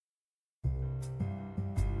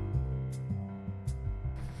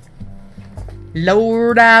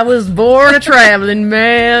Lord, I was born a traveling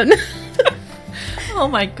man. Oh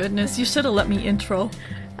my goodness, you should have let me intro.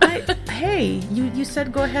 Hey, you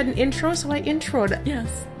said go ahead and intro, so I introed.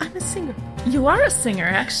 Yes. I'm a singer. You are a singer,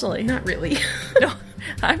 actually. Not really. No,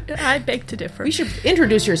 I beg to differ. You should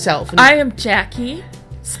introduce yourself. I am Jackie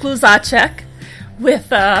Skluzacek with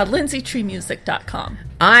LindsayTreeMusic.com.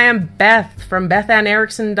 I am Beth from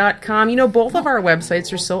BethAnnErickson.com. You know, both of our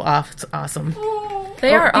websites are so off. It's awesome.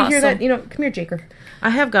 They are do you awesome. hear that? You know, come here, Jaker. I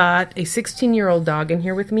have got a 16-year-old dog in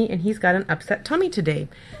here with me, and he's got an upset tummy today.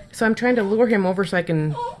 So I'm trying to lure him over so I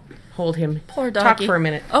can hold him. Poor doggy. Talk for a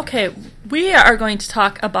minute. Okay, we are going to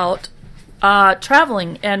talk about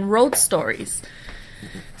traveling and road stories.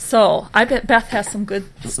 So, I bet Beth has some good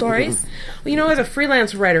stories. Well, you know, as a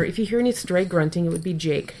freelance writer, if you hear any stray grunting, it would be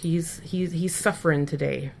Jake. He's suffering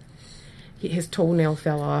today. His toenail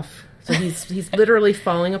fell off, so he's literally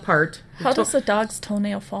falling apart. How does a dog's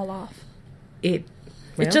toenail fall off? It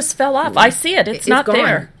just fell off. I see it. It's not gone.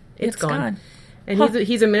 there. It's gone. And Huh.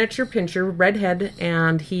 he's a miniature pinscher, redhead,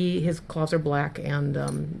 and his claws are black,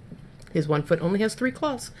 and his one foot only has 3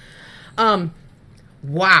 claws.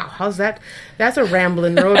 Wow, how's that? That's a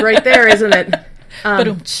rambling road right there, isn't it?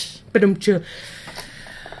 Ba-dum-cha.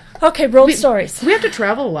 Okay, road stories. We have to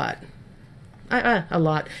travel a lot. A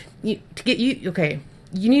lot. Okay,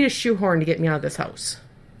 you need a shoehorn to get me out of this house.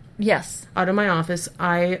 Yes. Out of my office.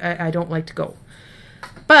 I don't like to go.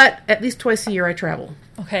 But at least twice a year I travel.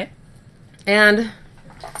 Okay. And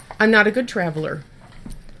I'm not a good traveler.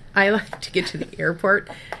 I like to get to the airport.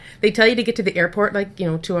 They tell you to get to the airport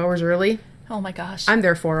 2 hours early. Oh my gosh. I'm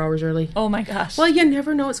there 4 hours early. Oh my gosh. Well, you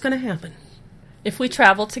never know what's going to happen. If we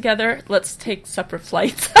travel together, let's take separate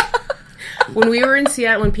flights. When Peter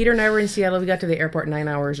and I were in Seattle, we got to the airport 9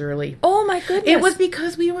 hours early. Oh my goodness. It was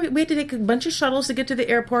because we had to take a bunch of shuttles to get to the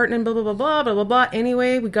airport and blah, blah, blah, blah, blah, blah, blah.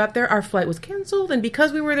 Anyway, we got there. Our flight was canceled. And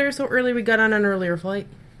because we were there so early, we got on an earlier flight.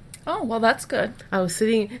 Oh, well, that's good. I was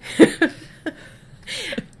sitting...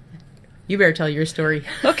 You better tell your story.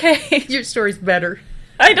 Okay. Your story's better.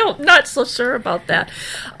 Not so sure about that.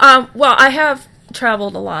 Well, I have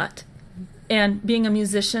traveled a lot. And being a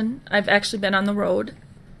musician, I've actually been on the road.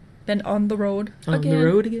 On the road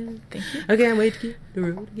again. Thank you. I can't wait to get the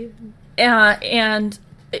road again. And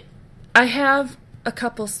I have a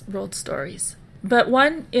couple road stories. But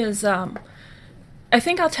one is, I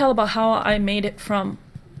think I'll tell about how I made it from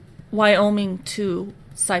Wyoming to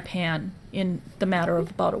Saipan in the matter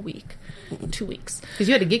of about a week. 2 weeks. Because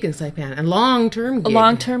you had a gig in Saipan, a long-term gig. A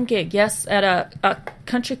long-term gig, yes, at a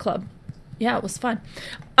country club. Yeah, it was fun.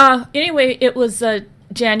 Anyway, it was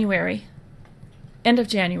January, end of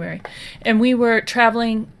January, and we were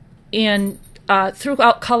traveling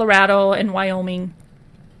throughout Colorado and Wyoming,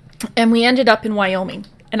 and we ended up in Wyoming,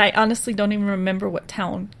 and I honestly don't even remember what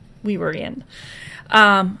town we were in.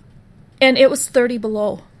 And it was 30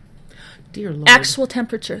 below. Dear Lord. Actual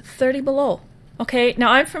temperature, 30 below. Okay,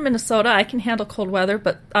 now I'm from Minnesota. I can handle cold weather,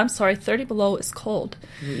 but I'm sorry, 30 below is cold.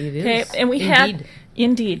 It is. Okay, and we had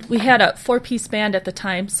a 4-piece band at the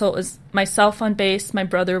time, so it was myself on bass, my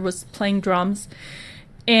brother was playing drums,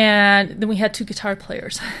 and then we had 2 guitar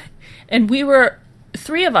players. And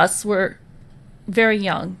 3 of us were very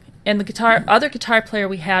young, and the other guitar player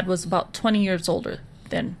we had was about 20 years older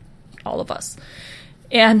than all of us.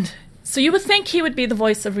 And so you would think he would be the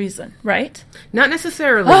voice of reason, right? Not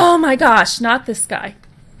necessarily. Oh my gosh, not this guy.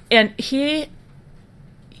 And he,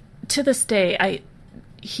 to this day,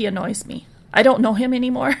 he annoys me. I don't know him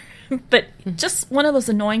anymore, but just one of those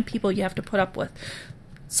annoying people you have to put up with.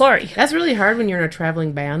 Sorry. That's really hard when you're in a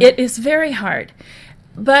traveling band. It is very hard.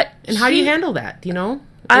 And how do you handle that, you know?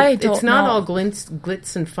 I don't know. It's not all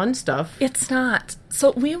glitz and fun stuff. It's not.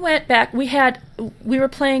 So we went back. We were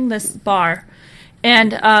playing this bar,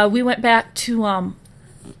 and we went back to,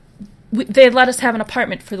 they let us have an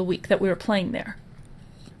apartment for the week that we were playing there.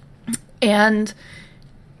 And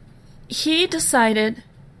he decided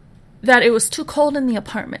that it was too cold in the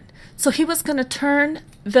apartment. So he was going to turn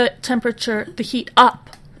the temperature, the heat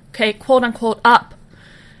up, okay, quote unquote up.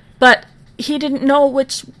 But he didn't know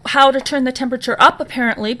how to turn the temperature up,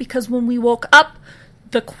 apparently, because when we woke up,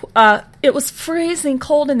 it was freezing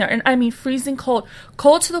cold in there. And I mean freezing cold.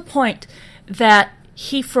 Cold to the point that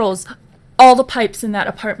he froze all the pipes in that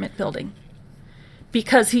apartment building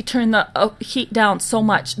because he turned the heat down so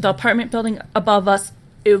much. The apartment building above us,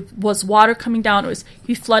 it was water coming down.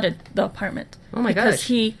 He flooded the apartment. Oh my gosh! Because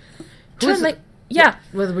he turned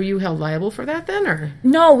Were you held liable for that then, or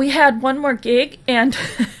no? We had one more gig, and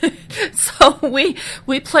so we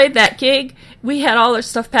played that gig. We had all our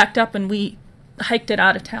stuff packed up, and we hiked it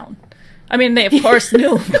out of town. I mean, they of course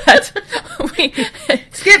knew, but we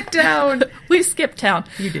Skip town. we skipped town.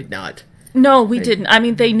 You did not. No, we didn't. I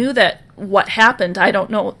mean, they knew that what happened. I don't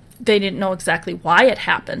know. They didn't know exactly why it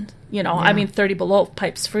happened. You know, I mean, 30 below,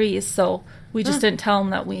 pipes freeze. So we just didn't tell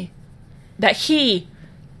him that he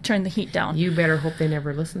turned the heat down. You better hope they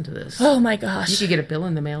never listen to this. Oh my You gosh. could get a bill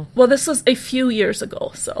in the mail. Well, this was a few years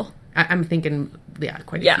ago, so I'm thinking,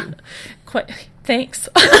 quite a yeah, few. quite. Thanks.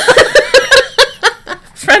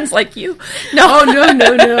 Friends like you. No. Oh,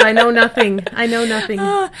 no. I know nothing.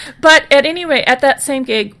 But at any rate, at that same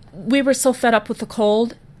gig, we were so fed up with the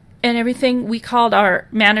cold and everything, we called our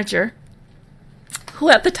manager, who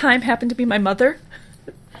at the time happened to be my mother.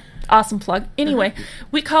 Awesome plug. Anyway,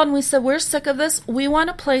 we called and we said, we're sick of this. We want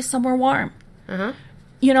to play somewhere warm. Uh-huh.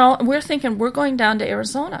 You know, and we're thinking we're going down to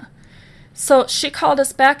Arizona. So she called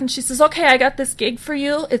us back and she says, okay, I got this gig for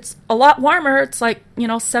you. It's a lot warmer. It's like,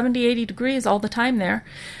 70, 80 degrees all the time there.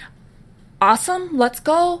 Awesome. Let's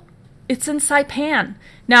go. It's in Saipan.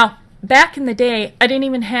 Now, back in the day, I didn't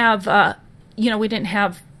even have, we didn't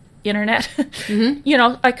have internet.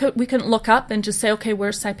 Mm-hmm. We couldn't look up and just say, okay,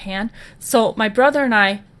 where's Saipan? So my brother and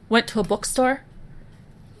I went to a bookstore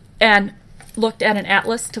and looked at an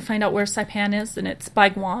atlas to find out where Saipan is, and it's by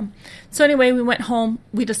Guam. So anyway, we went home.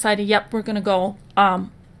 We decided, yep, we're going to go.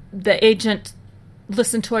 The agent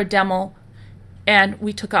listened to our demo, and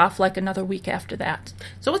we took off like another week after that.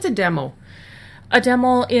 So what's a demo? A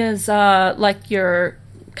demo is like your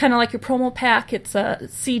promo pack. It's a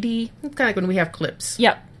CD. It's kind of like when we have clips.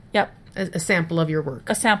 Yep. A sample of your work.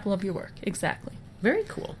 A sample of your work, exactly. Very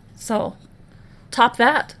cool. So, top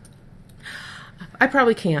that. I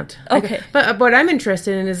probably can't. Okay. But what I'm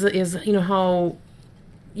interested in is how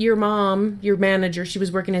your mom, your manager, she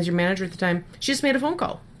was working as your manager at the time, she just made a phone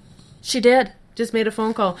call. She did. Just made a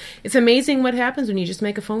phone call. It's amazing what happens when you just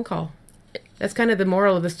make a phone call. That's kind of the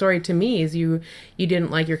moral of the story to me, is you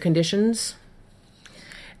didn't like your conditions.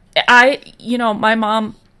 My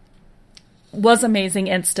mom was amazing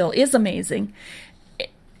and still is amazing.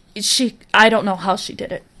 I don't know how she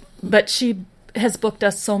did it, but she has booked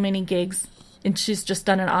us so many gigs, and she's just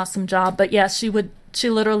done an awesome job. But yes, she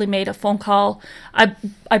literally made a phone call.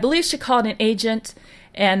 I believe she called an agent,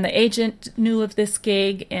 and the agent knew of this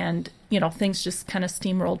gig, and things just kind of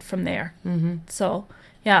steamrolled from there. Mm-hmm. So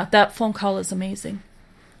yeah, that phone call is amazing.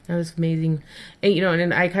 That was amazing.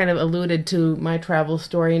 And I kind of alluded to my travel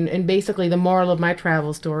story, and basically the moral of my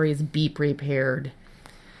travel story is be prepared.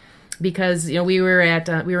 Because, we were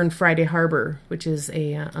in Friday Harbor, which is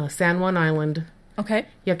a San Juan island. Okay.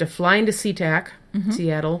 You have to fly into SeaTac, mm-hmm.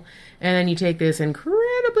 Seattle, and then you take this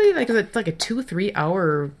incredibly, it's like a 2-3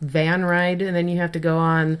 hour van ride, and then you have to go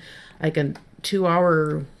on like a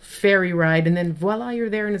 2-hour ferry ride, and then voila, you're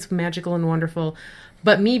there, and it's magical and wonderful.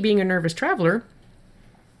 But me being a nervous traveler,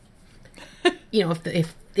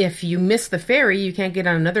 if you miss the ferry, you can't get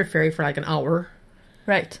on another ferry for like an hour.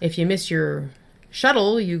 Right. If you miss your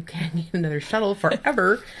shuttle, you can't get another shuttle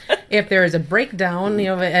forever. If there is a breakdown,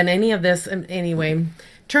 and any of this, anyway,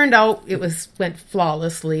 turned out it went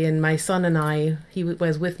flawlessly. And my son and I, he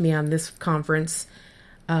was with me on this conference.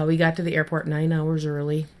 We got to the airport 9 hours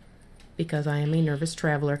early because I am a nervous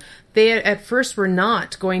traveler. They at first were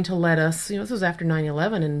not going to let us. This was after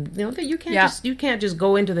 9/11, and you can't just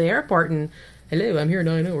go into the airport and, hello, I'm here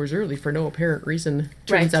 9 hours early for no apparent reason.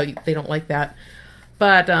 Turns out they don't like that,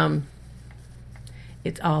 but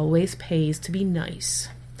it always pays to be nice,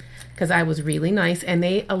 because I was really nice, and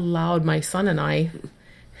they allowed my son and I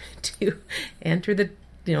to enter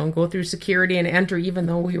go through security and enter, even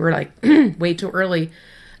though we were like way too early,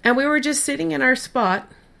 and we were just sitting in our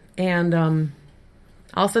spot. And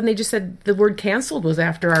all of a sudden they just said the word canceled was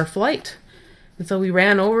after our flight. And so we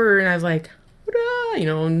ran over, and I was like,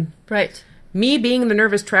 and right. Me being the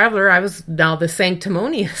nervous traveler, I was now the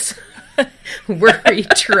sanctimonious worried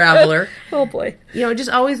traveler. Oh boy. Just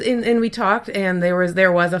always, and we talked, and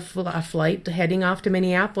there was a flight heading off to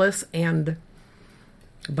Minneapolis, and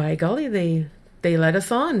by golly, they let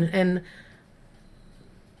us on. And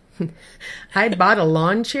I bought a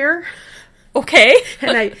lawn chair. Okay.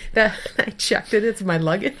 And I checked it. It's my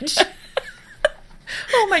luggage.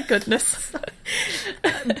 Oh my goodness.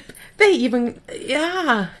 They even,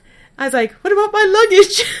 I was like, what about my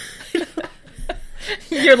luggage?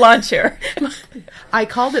 Your lawn chair. I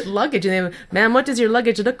called it luggage, and they went, ma'am, what does your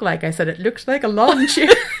luggage look like? I said, it looks like a lawn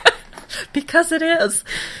chair. Because it is.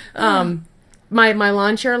 My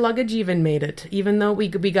lawn chair luggage even made it, even though we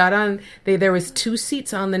got on. There was 2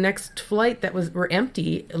 seats on the next flight that were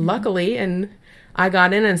empty, luckily, and I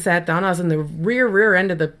got in and sat down. I was in the rear end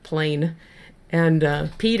of the plane,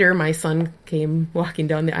 and Peter, my son, came walking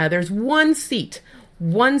down the aisle. There's one seat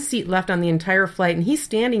one seat left on the entire flight, and he's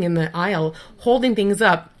standing in the aisle holding things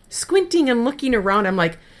up, squinting and looking around. I'm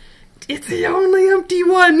like, it's the only empty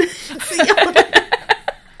one.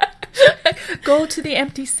 Go to the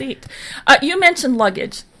empty seat. You mentioned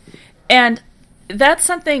luggage, and that's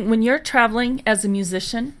something when you're traveling as a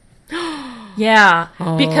musician. Yeah,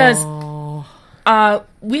 because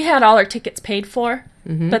we had all our tickets paid for,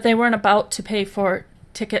 but they weren't about to pay for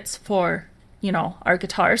tickets for, our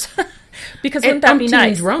guitars. Because wouldn't that be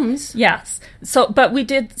nice? Drums. Yes. So, but we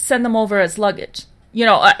did send them over as luggage.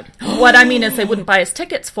 What I mean is they wouldn't buy us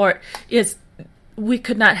tickets for it, is we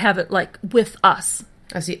could not have it like with us.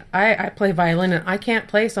 I see. I play violin, and I can't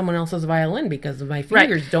play someone else's violin because my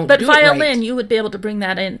fingers don't but do violin, it right. you would be able to bring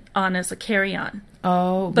that on as a carry-on.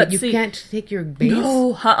 Oh, but you can't take your bass?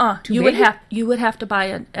 No, You would have to buy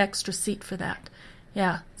an extra seat for that.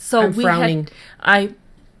 Yeah. So I'm frowning.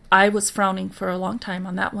 I was frowning for a long time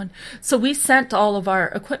on that one. So we sent all of our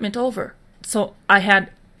equipment over. So I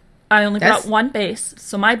only brought one bass.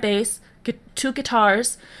 So my bass, 2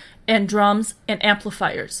 guitars, and drums and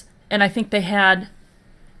amplifiers. And I think they had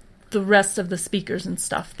the rest of the speakers and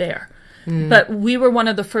stuff there. But we were one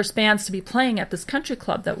of the first bands to be playing at this country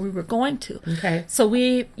club that we were going to. Okay. So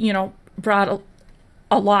we, brought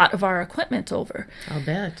a lot of our equipment over. I'll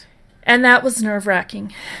bet. And that was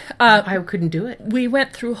nerve-wracking. I couldn't do it. We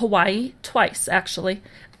went through Hawaii twice, actually.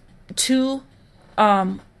 To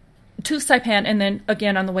Saipan and then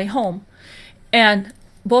again on the way home. And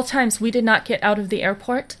both times we did not get out of the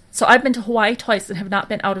airport. So I've been to Hawaii twice and have not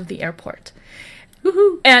been out of the airport.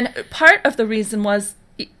 Woohoo! And part of the reason was,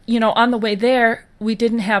 on the way there, we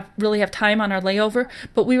didn't really have time on our layover,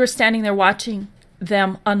 but we were standing there watching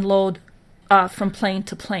them unload from plane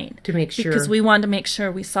to plane. To make sure. Because we wanted to make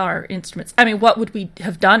sure we saw our instruments. I mean, what would we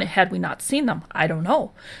have done had we not seen them? I don't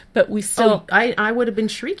know. But we still... Oh, I would have been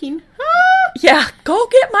shrieking. Yeah, go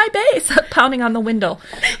get my bass, pounding on the window.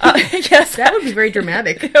 Yes. That would be very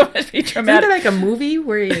dramatic. It would be dramatic. Isn't it like a movie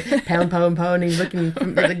where you pound, and he's looking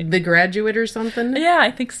from the Graduate or something? Yeah,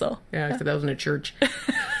 I think so. Yeah, except that was in a church.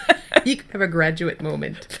 You could have a Graduate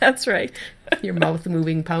moment. That's right. Your mouth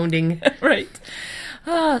moving, pounding. Right.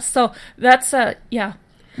 So that's,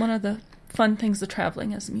 one of the fun things of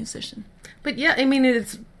traveling as a musician. But yeah, I mean,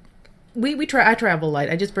 it's... I travel light.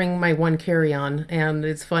 I just bring my one carry-on, and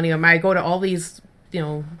it's funny. I go to all these,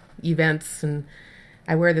 events, and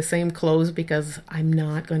I wear the same clothes because I'm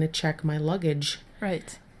not going to check my luggage.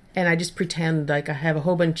 Right. And I just pretend like I have a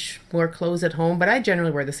whole bunch more clothes at home, but I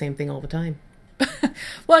generally wear the same thing all the time.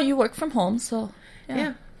 Well, you work from home, so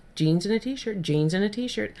yeah. Jeans and a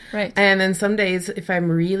t-shirt. Right. And then some days, if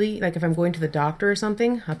I'm really, if I'm going to the doctor or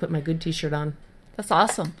something, I'll put my good t-shirt on. That's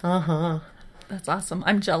awesome. Uh-huh. That's awesome.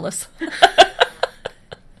 I'm jealous.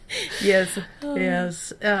 Yes.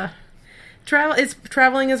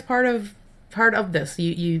 Traveling is part of this.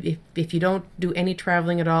 If you don't do any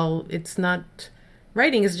traveling at all,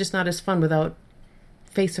 writing is just not as fun without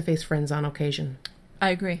face-to-face friends on occasion.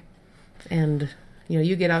 I agree. And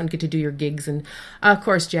you get out and get to do your gigs, and of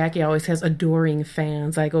course Jackie always has adoring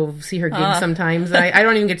fans. I go see her gigs sometimes. I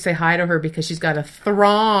don't even get to say hi to her because she's got a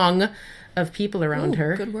throng of people around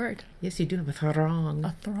her. Good word. Yes, you do have a throng.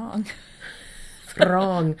 A throng.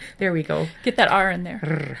 Throng. There we go. Get that R in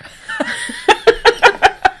there.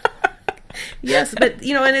 Yes, but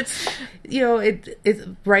and it's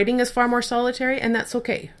writing is far more solitary, and that's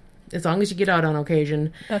okay as long as you get out on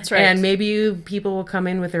occasion. That's right. And maybe people will come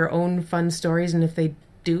in with their own fun stories, and if they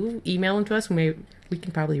do, email them to us. We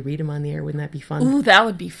can probably read them on the air. Wouldn't that be fun? Ooh, that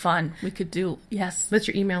would be fun. We could do. Yes. What's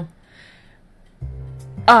your email?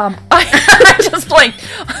 I just blanked.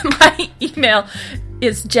 My email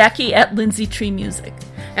is Jackie@LindsayTreeMusic.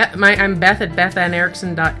 I'm Beth at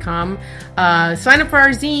BethAnnErickson.com. Sign up for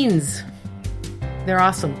our zines. They're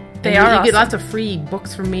awesome. They are awesome. You get lots of free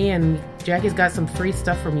books from me, and Jackie's got some free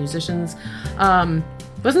stuff for musicians. Wasn't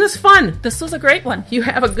this fun? This was a great one. You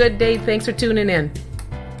have a good day. Thanks for tuning in.